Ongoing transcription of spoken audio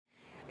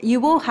you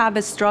will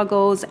have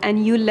struggles,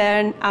 and you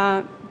learn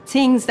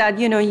things that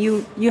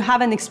you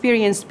haven't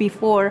experienced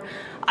before.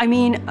 I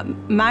mean,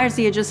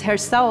 Marzi, just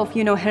herself,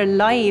 her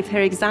life,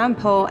 her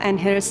example, and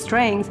her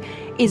strength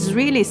is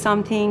really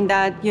something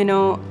that,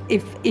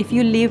 if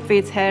you live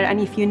with her and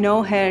if you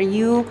know her,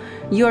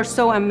 you're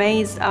so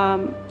amazed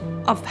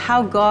of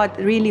how God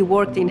really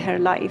worked in her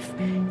life.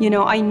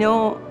 I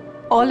know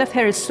all of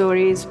her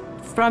stories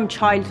from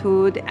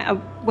childhood,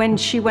 when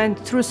she went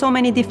through so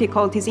many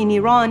difficulties in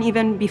Iran,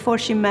 even before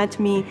she met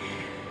me.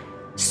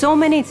 So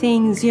many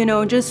things,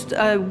 just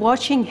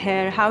watching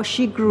her, how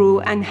she grew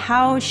and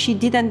how she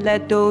didn't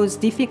let those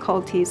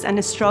difficulties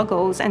and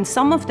struggles, and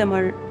some of them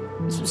are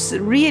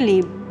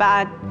really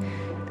bad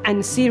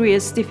and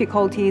serious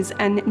difficulties,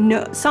 and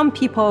some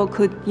people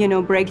could,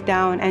 break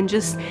down, and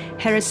just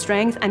her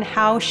strength and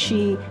how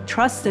she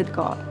trusted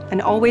God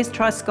and always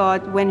trusts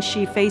God when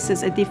she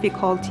faces a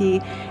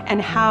difficulty,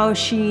 and how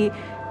she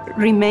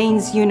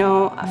remains,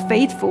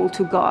 faithful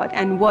to God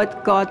and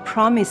what God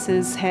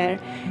promises her.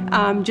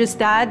 Just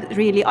that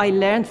really I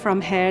learned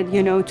from her,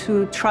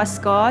 to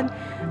trust God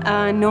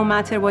no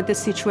matter what the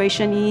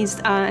situation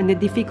is and the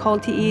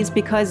difficulty is,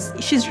 because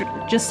she's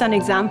just an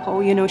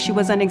example. She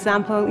was an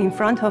example in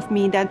front of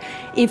me that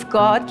if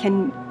God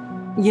can,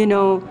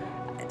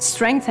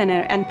 strengthen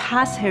her and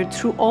pass her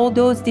through all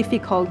those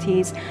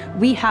difficulties,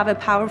 we have a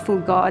powerful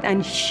God,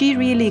 and she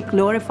really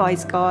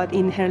glorifies God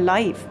in her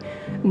life.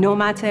 No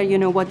matter,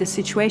 what the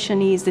situation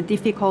is, the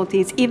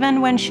difficulties, even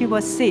when she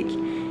was sick,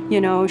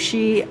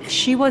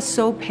 she was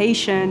so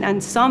patient,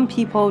 and some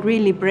people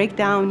really break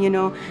down,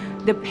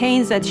 the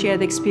pains that she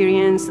had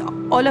experienced,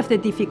 all of the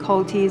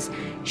difficulties.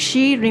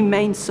 She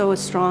remained so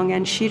strong,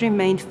 and she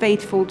remained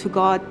faithful to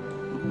God,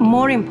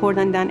 more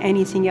important than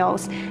anything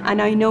else.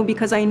 And I know,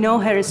 because I know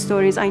her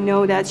stories, I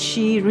know that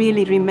she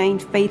really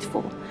remained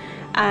faithful.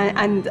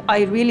 And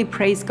I really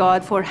praise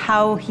God for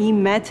how He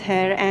met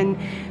her and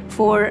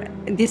for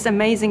this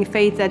amazing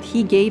faith that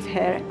He gave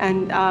her.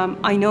 And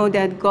I know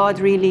that God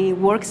really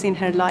works in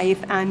her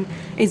life and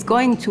is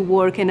going to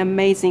work in an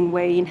amazing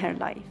way in her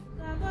life.